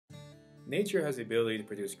Nature has the ability to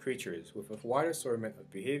produce creatures with a wide assortment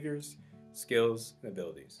of behaviors, skills, and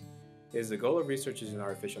abilities. It is the goal of researchers in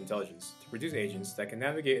artificial intelligence to produce agents that can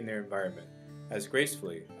navigate in their environment as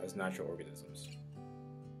gracefully as natural organisms.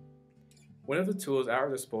 One of the tools at our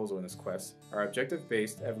disposal in this quest are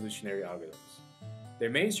objective-based evolutionary algorithms. Their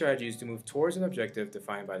main strategy is to move towards an objective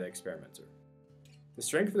defined by the experimenter. The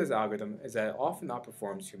strength of this algorithm is that it often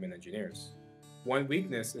outperforms human engineers. One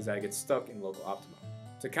weakness is that it gets stuck in local optima.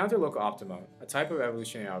 To counter local optima, a type of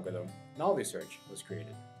evolutionary algorithm, Novelty Search, was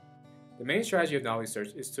created. The main strategy of Novelty Search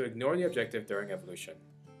is to ignore the objective during evolution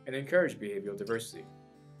and encourage behavioral diversity.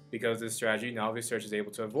 Because of this strategy, Novelty Search is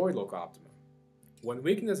able to avoid local optima. One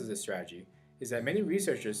weakness of this strategy is that many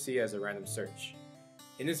researchers see it as a random search.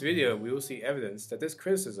 In this video, we will see evidence that this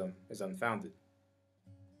criticism is unfounded.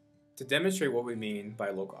 To demonstrate what we mean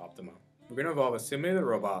by local optima, we're going to evolve a simulated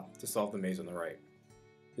robot to solve the maze on the right.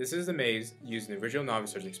 This is the maze used in the original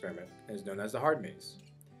Novelty Search experiment and is known as the hard maze.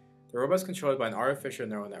 The robot is controlled by an artificial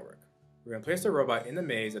neural network. We're going to place the robot in the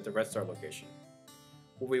maze at the red star location.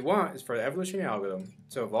 What we want is for the evolutionary algorithm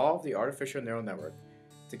to evolve the artificial neural network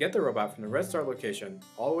to get the robot from the red star location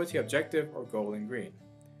all the way to the objective or goal in green.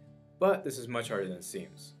 But this is much harder than it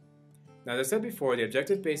seems. Now, as I said before, the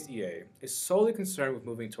objective-based EA is solely concerned with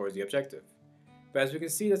moving towards the objective. But as we can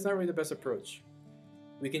see, that's not really the best approach.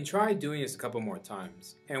 We can try doing this a couple more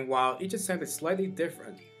times, and while each attempt is slightly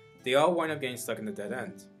different, they all wind up getting stuck in the dead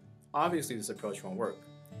end. Obviously, this approach won't work.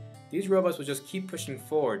 These robots will just keep pushing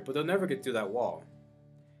forward, but they'll never get through that wall.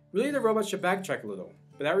 Really, the robots should backtrack a little,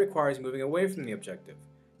 but that requires moving away from the objective,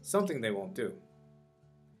 something they won't do.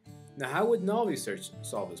 Now, how would Novelty Search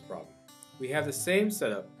solve this problem? We have the same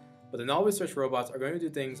setup, but the Novelty Search robots are going to do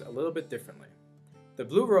things a little bit differently. The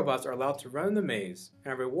blue robots are allowed to run in the maze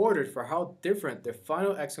and are rewarded for how different their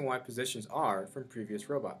final X and Y positions are from previous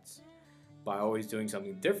robots. By always doing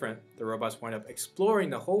something different, the robots wind up exploring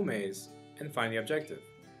the whole maze and find the objective.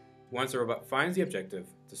 Once the robot finds the objective,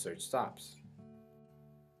 the search stops.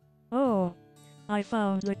 Oh, I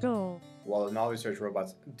found the goal. While the Novelty Search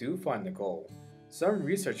robots do find the goal, some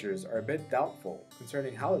researchers are a bit doubtful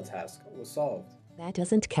concerning how the task was solved. That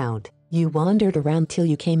doesn't count. You wandered around till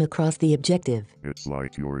you came across the objective. It's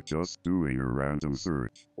like you're just doing a random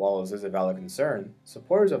search. While this is a valid concern,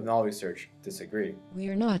 supporters of Novelty Search disagree.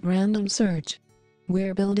 We're not random search.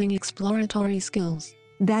 We're building exploratory skills.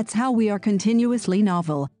 That's how we are continuously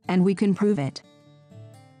novel, and we can prove it.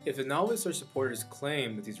 If the Novelty Search supporters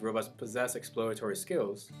claim that these robots possess exploratory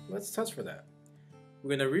skills, let's test for that.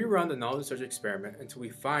 We're going to rerun the Novelty Search experiment until we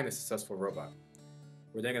find a successful robot.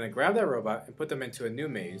 We're then going to grab that robot and put them into a new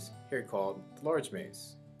maze, here called the large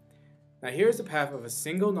maze. Now here's the path of a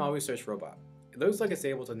single Novelty Search robot. It looks like it's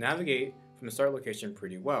able to navigate from the start location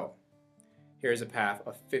pretty well. Here's a path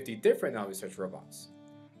of 50 different Novelty Search robots.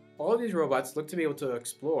 All of these robots look to be able to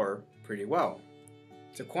explore pretty well.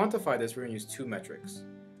 To quantify this, we're going to use two metrics.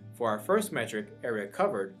 For our first metric, area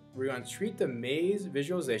covered, we're going to treat the maze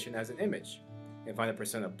visualization as an image and find the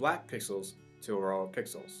percent of black pixels to a row of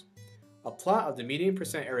pixels. A plot of the median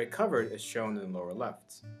percent area covered is shown in the lower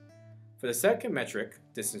left. For the second metric,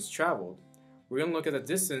 distance traveled, we're going to look at the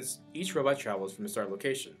distance each robot travels from the start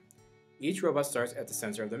location. Each robot starts at the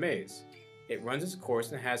center of the maze. It runs its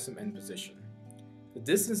course and has some end position. The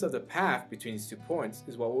distance of the path between these 2 points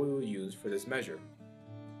is what we will use for this measure.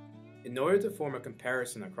 In order to form a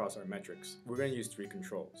comparison across our metrics, we're going to use three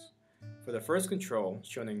controls. For the first control,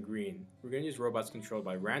 shown in green, we're going to use robots controlled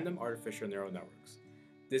by random artificial neural networks.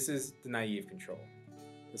 This is the naive control.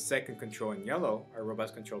 The second control in yellow are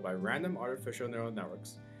robots controlled by random artificial neural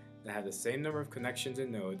networks that have the same number of connections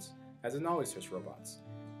and nodes as the Novelty Search robots.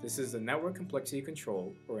 This is the network complexity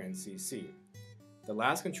control, or NCC. The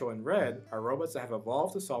last control in red are robots that have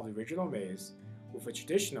evolved to solve the original maze with a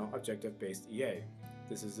traditional objective-based EA.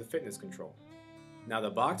 This is the fitness control. Now the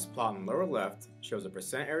box plot on the lower left shows the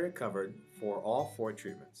percent area covered for all four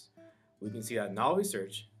treatments. We can see that Novelty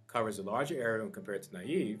Search covers a larger area when compared to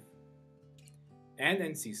naive, and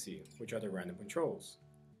NCC, which are the random controls.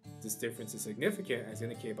 This difference is significant as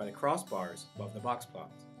indicated by the crossbars above the box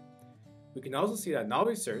plot. We can also see that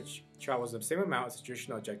Novelty Search travels the same amount as the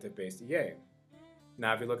traditional objective-based EA.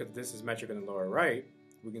 Now if you look at the distance metric on the lower right,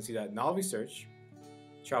 we can see that Novelty Search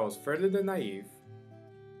travels further than naive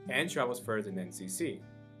and travels further than NCC.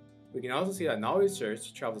 We can also see that Novelty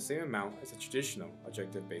Search travels the same amount as the traditional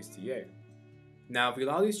objective-based EA. Now, if we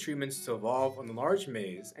allow these treatments to evolve on the large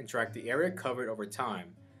maze and track the area covered over time,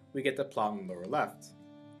 we get the plot on the lower left.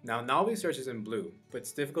 Now, Novelty Search is in blue, but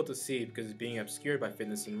it's difficult to see because it's being obscured by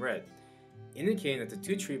fitness in red, indicating that the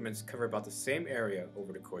two treatments cover about the same area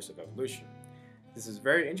over the course of evolution. This is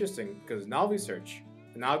very interesting because Novelty Search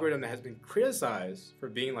an algorithm that has been criticized for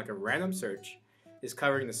being like a random search, is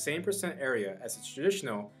covering the same percent area as a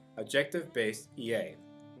traditional objective-based EA,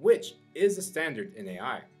 which is the standard in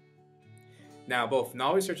AI. Now, both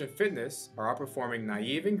Novelty Search and Fitness are outperforming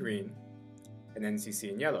Naive in green and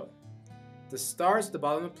NCC in yellow. The stars at the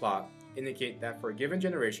bottom of the plot indicate that for a given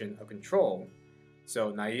generation of control,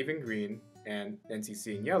 so Naive in green and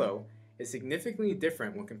NCC in yellow, is significantly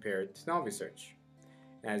different when compared to Novelty Search.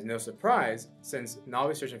 And as no surprise, since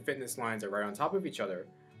Novelty Search and Fitness lines are right on top of each other,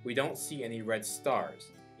 we don't see any red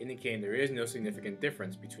stars, indicating there is no significant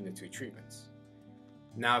difference between the two treatments.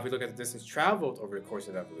 Now, if we look at the distance traveled over the course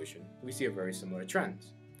of evolution, we see a very similar trend.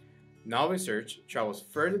 Novelty Search travels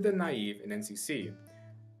further than Naive and NCC,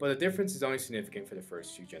 but the difference is only significant for the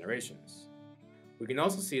first few generations. We can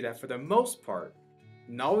also see that for the most part,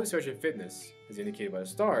 Novelty Search and Fitness, as indicated by the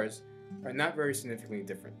stars, are not very significantly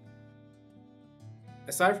different.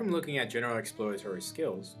 Aside from looking at general exploratory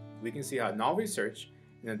skills, we can see how Novelty Search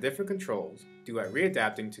and the different controls do at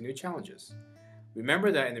readapting to new challenges.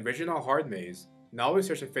 Remember that in the original hard maze, Novelty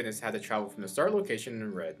Search and Fitness had to travel from the start location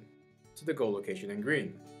in red to the goal location in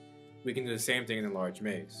green. We can do the same thing in the large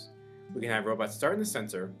maze. We can have robots start in the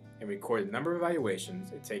center and record the number of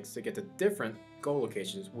evaluations it takes to get to different goal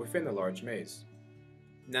locations within the large maze.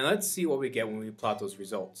 Now let's see what we get when we plot those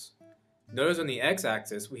results. Notice on the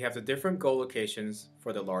x-axis we have the different goal locations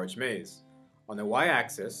for the large maze. On the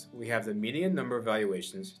y-axis we have the median number of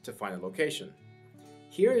evaluations to find a location.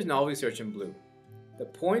 Here is Novelty Search in blue. The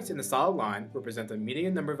points in the solid line represent the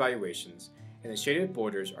median number of evaluations, and the shaded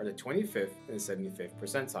borders are the 25th and the 75th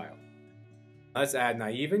percentile. Let's add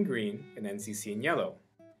Naive in green and NCC in yellow.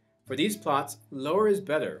 For these plots, lower is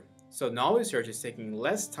better, so Novelty Search is taking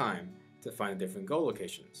less time to find the different goal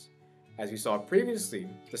locations. As we saw previously,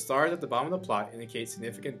 the stars at the bottom of the plot indicate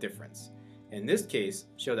significant difference, and in this case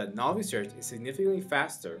show that Novelty Search is significantly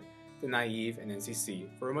faster than Naive and NCC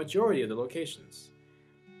for a majority of the locations.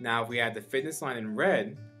 Now if we add the Fitness line in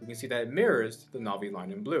red, we can see that it mirrors the Novelty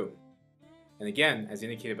line in blue. And again, as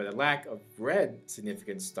indicated by the lack of red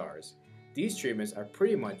significant stars, these treatments are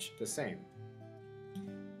pretty much the same.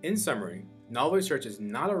 In summary, Novelty Search is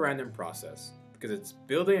not a random process because it's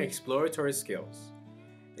building exploratory skills.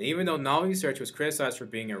 And even though Novelty Search was criticized for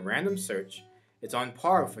being a random search, it's on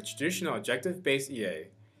par with a traditional objective-based EA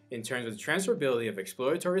in terms of the transferability of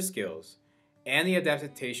exploratory skills and the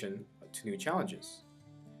adaptation to new challenges.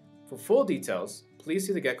 For full details, please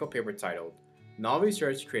see the Gecko paper titled Novelty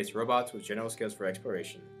Search Creates Robots with General Skills for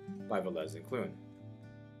Exploration by Velez and Clune.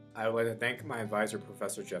 I would like to thank my advisor,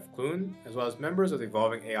 Professor Jeff Clune, as well as members of the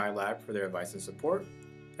Evolving AI Lab for their advice and support,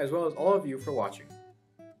 as well as all of you for watching.